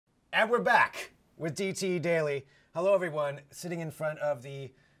And we're back with DT Daily. Hello, everyone. Sitting in front of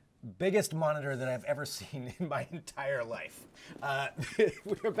the biggest monitor that I've ever seen in my entire life.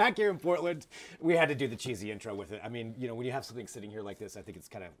 We're back here in Portland. We had to do the cheesy intro with it. I mean, you know, when you have something sitting here like this, I think it's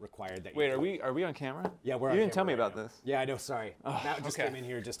kind of required that. Wait, are we on camera? Yeah, we're on camera. You didn't tell me right about now. this. Yeah, I know. Sorry. Oh, Matt just okay. came in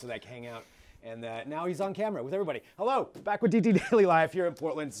here just to like hang out. And now he's on camera with everybody. Hello, back with DT Daily Live here in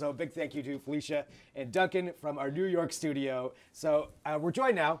Portland. So big thank you to Felicia and Duncan from our New York studio. So we're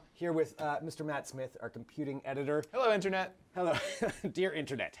joined now here with Mr. Matt Smith, our computing editor. Hello, Internet. Hello, dear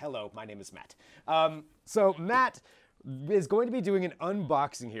Internet. Hello, my name is Matt. So Matt is going to be doing an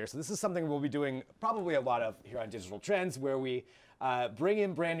unboxing here. So this is something we'll be doing probably a lot of here on Digital Trends, where we bring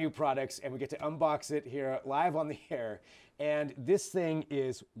in brand new products and we get to unbox it here live on the air. And this thing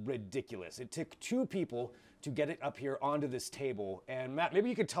is ridiculous. It took two people to get it up here onto this table. And Matt, maybe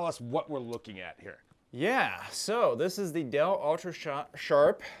you could tell us what we're looking at here. Yeah, so this is the Dell Ultra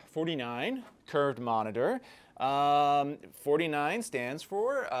Sharp 49 curved monitor. 49 stands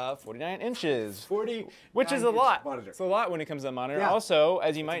for 49 inches. 40, which is a lot. Monitor. It's a lot when it comes to the monitor. Yeah. Also,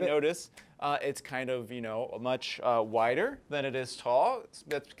 as you might notice, it's kind of, you know, much wider than it is tall.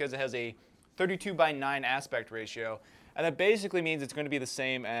 That's because it has a 32:9 aspect ratio. And that basically means it's going to be the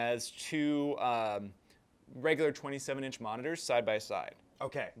same as two regular 27-inch monitors side by side.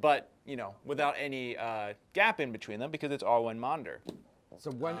 Okay. But, you know, without any gap in between them because it's all one monitor.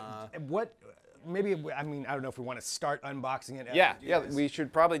 So maybe, I mean, I don't know if we want to start unboxing it. Yeah, this. we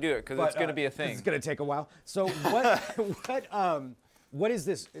should probably do it because it's going to be a thing. It's going to take a while. So what is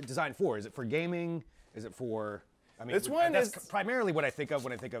this designed for? Is it for gaming? Is it for, I mean, that's primarily what I think of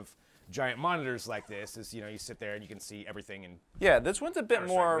when I think of giant monitors like this is, you know, you sit there and you can see everything. And yeah, this one's a bit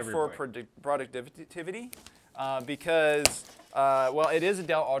more for productivity because, well, it is a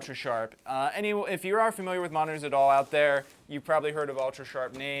Dell Ultra Sharp. If you are familiar with monitors at all out there, you've probably heard of Ultra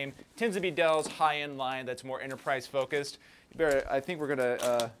Sharp name. Tends to be Dell's high-end line that's more enterprise focused. I think we're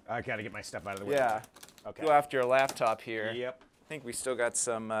gonna. I gotta get my stuff out of the way. Yeah. Okay. Go after your laptop here. Yep. I think we still got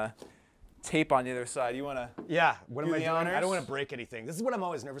some tape on the other side. You wanna? Yeah. What am I doing? Honors? I don't want to break anything. This is what I'm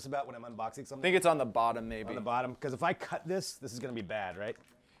always nervous about when I'm unboxing something. I think it's on the bottom, maybe. On the bottom, because if I cut this is gonna be bad, right?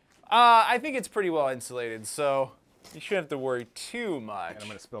 I think it's pretty well insulated, so you shouldn't have to worry too much. And I'm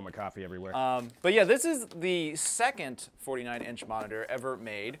gonna spill my coffee everywhere. But yeah, this is the second 49-inch monitor ever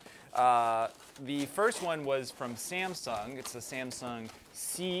made. The first one was from Samsung. It's the Samsung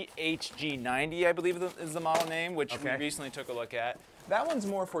CHG90, I believe is the model name, which we recently took a look at. That one's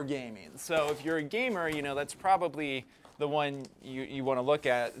more for gaming. So if you're a gamer, you know, that's probably the one you want to look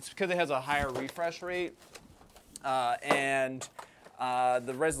at. It's because it has a higher refresh rate, and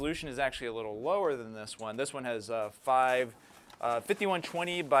the resolution is actually a little lower than this one. This one has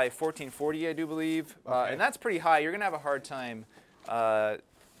 5120 by 1440, I do believe, and that's pretty high. You're gonna have a hard time. A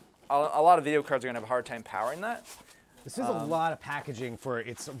lot of video cards are gonna have a hard time powering that. This is a lot of packaging for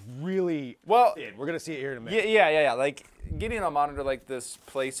it's really thin. We're gonna see it here in a minute. Yeah. Like getting a monitor like this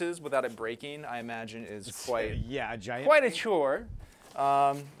places without it breaking, I imagine, is quite a chore.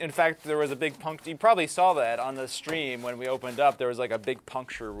 In fact, there was a big puncture. You probably saw that on the stream when we opened up. There was like a big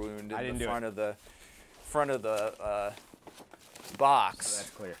puncture wound in the front of the box. So that's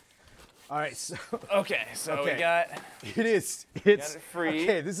clear. All right. So we got it's got it free.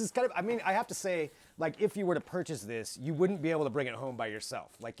 Okay, this is kind of. I mean, I have to say, like, if you were to purchase this, you wouldn't be able to bring it home by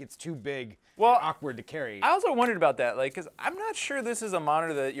yourself. Like, it's too big. Well, and awkward to carry. I also wondered about that, like, because I'm not sure this is a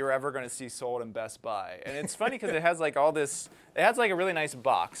monitor that you're ever going to see sold in Best Buy. And it's funny because it has like all this. It has like a really nice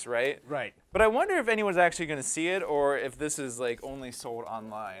box, right? Right. But I wonder if anyone's actually going to see it, or if this is like only sold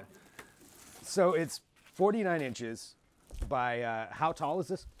online. So it's 49 inches by how tall is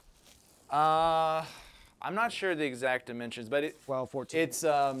this? I'm not sure the exact dimensions, but 14.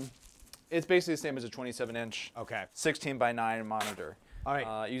 It's basically the same as a 27-inch, 16:9 monitor. All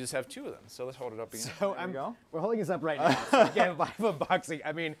right. You just have two of them. So let's hold it up again. So we're holding this up right now. So again, live unboxing.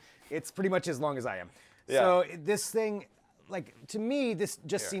 I mean, it's pretty much as long as I am. Yeah. So this thing, like, to me, this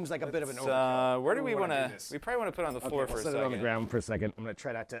just seems like a bit of an overkill. Where do we want to? We probably want to put it on the floor for a second. Set it on the ground for a second. I'm gonna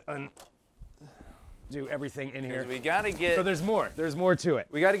try not to do everything in here. We gotta get. So there's more. There's more to it.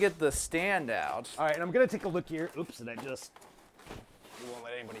 We gotta get the stand out. All right, and I'm gonna take a look here. Oops, and I just. You won't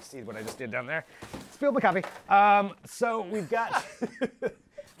let anybody see what I just did down there. Spilled my coffee. So we've got.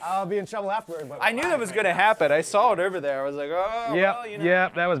 I'll be in trouble afterward. But I knew that was gonna happen. I saw it over there. I was like, oh, well, you know. Yeah,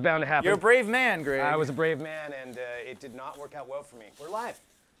 that was bound to happen. You're a brave man, Greg. I was a brave man, and it did not work out well for me. We're live.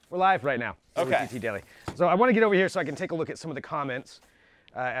 We're live right now. Okay. DT Daily. So I want to get over here so I can take a look at some of the comments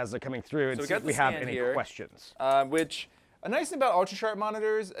as they're coming through and see if we have any questions. Which a nice thing about ultra sharp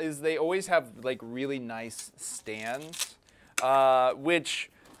monitors is they always have like really nice stands,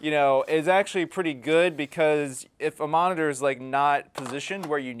 which is actually pretty good because if a monitor is like not positioned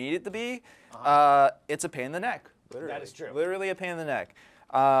where you need it to be, it's a pain in the neck. Literally. That is true. Literally a pain in the neck.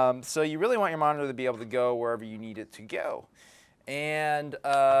 So you really want your monitor to be able to go wherever you need it to go. And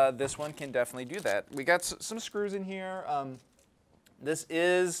this one can definitely do that. We got some screws in here. This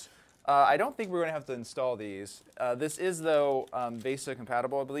is, I don't think we're going to have to install these. This is, though, VESA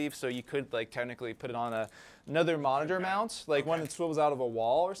compatible, I believe, so you could like technically put it on another monitor mount, like one that swivels out of a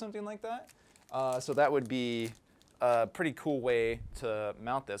wall or something like that. So that would be a pretty cool way to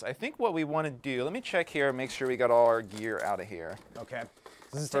mount this. I think what we want to do, let me check here, make sure we got all our gear out of here. Okay.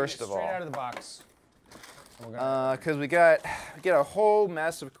 This is First of all, straight out of the box. Because we got a whole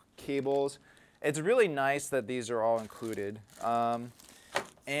mess of cables. It's really nice that these are all included.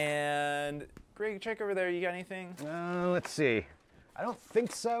 And Greg, check over there. You got anything? Let's see. I don't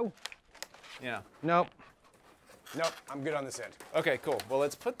think so. Yeah. Nope. Nope. I'm good on this end. Okay, cool. Well,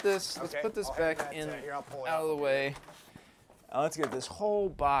 let's put this. Okay. Let's put this I'll back have that, in here, I'll pull it out of the way. Let's get this whole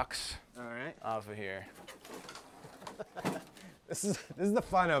box All right. off of here. This is the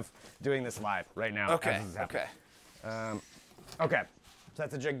fun of doing this live right now. Okay. as this is happening. Okay. Okay. So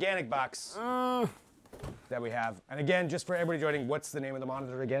that's a gigantic box that we have. And again, just for everybody joining, what's the name of the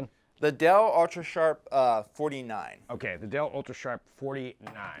monitor again? The Dell UltraSharp 49. Okay, the Dell UltraSharp 49.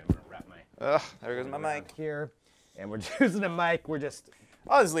 I'm gonna wrap my There goes my mic. here, and we're using a mic. We're just,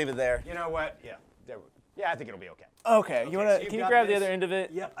 I'll just leave it there. you know what? Yeah, I think it'll be okay. Okay. You wanna? so you've Can you got grab the this. other end of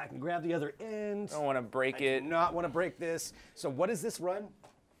it? Yep, I can grab the other end. I don't want to break I it. do not want to break this. So what does this run?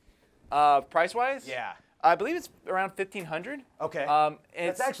 Price-wise? Yeah. I believe it's around 1,500. Okay.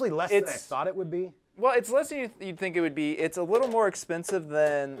 It's That's actually less than I thought it would be. Well, it's less than you'd think it would be. It's a little more expensive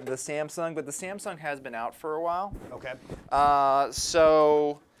than the Samsung, but the Samsung has been out for a while. Okay.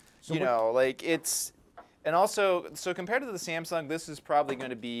 So you know, like it's, and also, so compared to the Samsung, this is probably going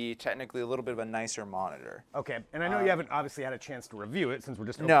to be technically a little bit of a nicer monitor. Okay. And I know you haven't obviously had a chance to review it since we're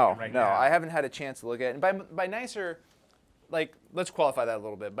just opening No, it right no, now. I haven't had a chance to look at it. And by nicer, like, let's qualify that a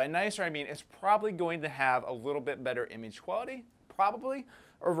little bit. By nicer, I mean it's probably going to have a little bit better image quality, probably,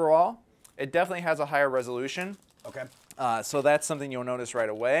 overall. It definitely has a higher resolution. Okay. So that's something you'll notice right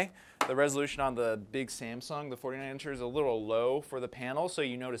away. The resolution on the big Samsung, the 49-inch, is a little low for the panel, so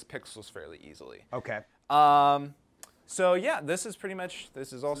you notice pixels fairly easily. Okay. So yeah, this is pretty much,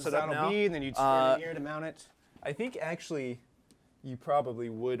 this is all set up now. And then you'd screw it in here to mount it. I think actually you probably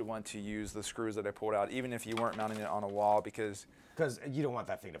would want to use the screws that I pulled out, even if you weren't mounting it on a wall, because you don't want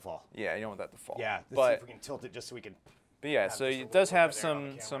that thing to fall. yeah, you don't want that to fall. Yeah. Let's see but if we can tilt it just so we can. But yeah, have so just a it does little have bit there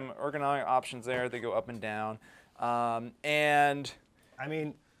on the some ergonomic options there. They go up and down, and I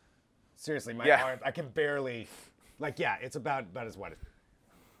mean, seriously, my Yeah. arm, I can barely. Like, yeah, it's about as wide as.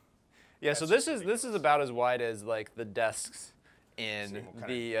 yeah. So this is about as wide as like the desks in So we'll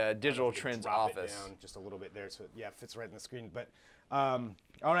the Digital Trends drop it office. down just a little bit there, so it fits right in the screen. But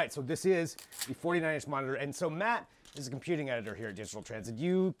all right, so this is the 49-inch monitor, and so Matt is a computing editor here at Digital Trends, and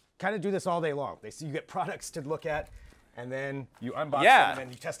you kind of do this all day long. You get products to look at, and then you unbox Yeah. them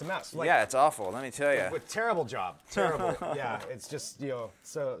and you test them out. So, like, Yeah, it's awful. Let me tell you. with terrible job, terrible. Yeah, it's just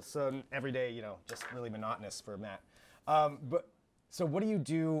so every day just really monotonous for Matt. But so what do you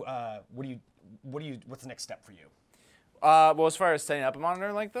do? What's the next step for you? Well, as far as setting up a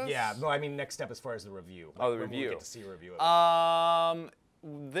monitor like this? Yeah, no, I mean next step as far as the review. Oh, the when will we review. get to see a review of it?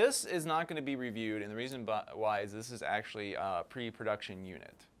 This is not going to be reviewed, and the reason why is this is actually a pre-production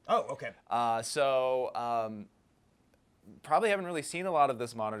unit. Oh, okay. Probably haven't really seen a lot of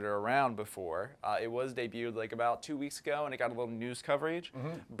this monitor around before. It was debuted like about 2 weeks ago, and it got a little news coverage.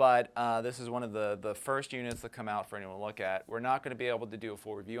 But this is one of the first units that come out for anyone to look at. We're not going to be able to do a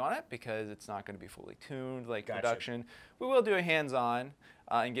full review on it because it's not going to be fully tuned like production. We will do a hands-on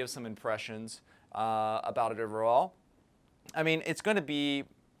and give some impressions about it overall. I mean, it's going to be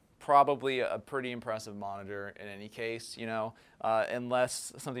probably a pretty impressive monitor in any case,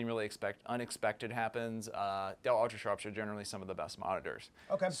 unless something really unexpected happens. Dell UltraSharps are generally some of the best monitors.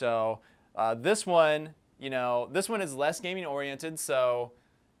 Okay. So this one, this one is less gaming oriented. So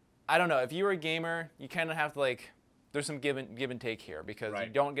I don't know, if you were a gamer, you kind of have to there's some give and take here because you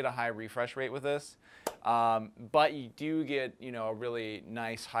don't get a high refresh rate with this, but you do get a really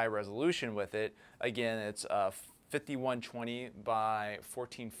nice high resolution with it. Again, it's 5120 by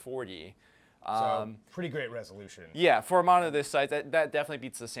 1440. So pretty great resolution. Yeah, for a monitor this size, that definitely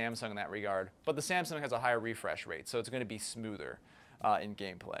beats the Samsung in that regard. But the Samsung has a higher refresh rate, so it's going to be smoother in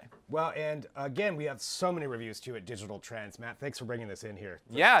gameplay. Well, and again, we have so many reviews too at Digital Trends. Matt, thanks for bringing this in here.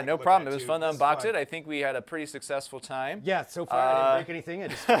 Yeah, Take a no look problem. at It was too. fun to This is unbox fun. it. I think we had a pretty successful time. Yeah, so far I didn't break anything. I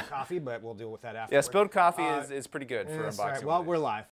just spilled coffee, but we'll deal with that after. Yeah, spilled coffee is pretty good for That's unboxing. all right. Well, reviews. we're live.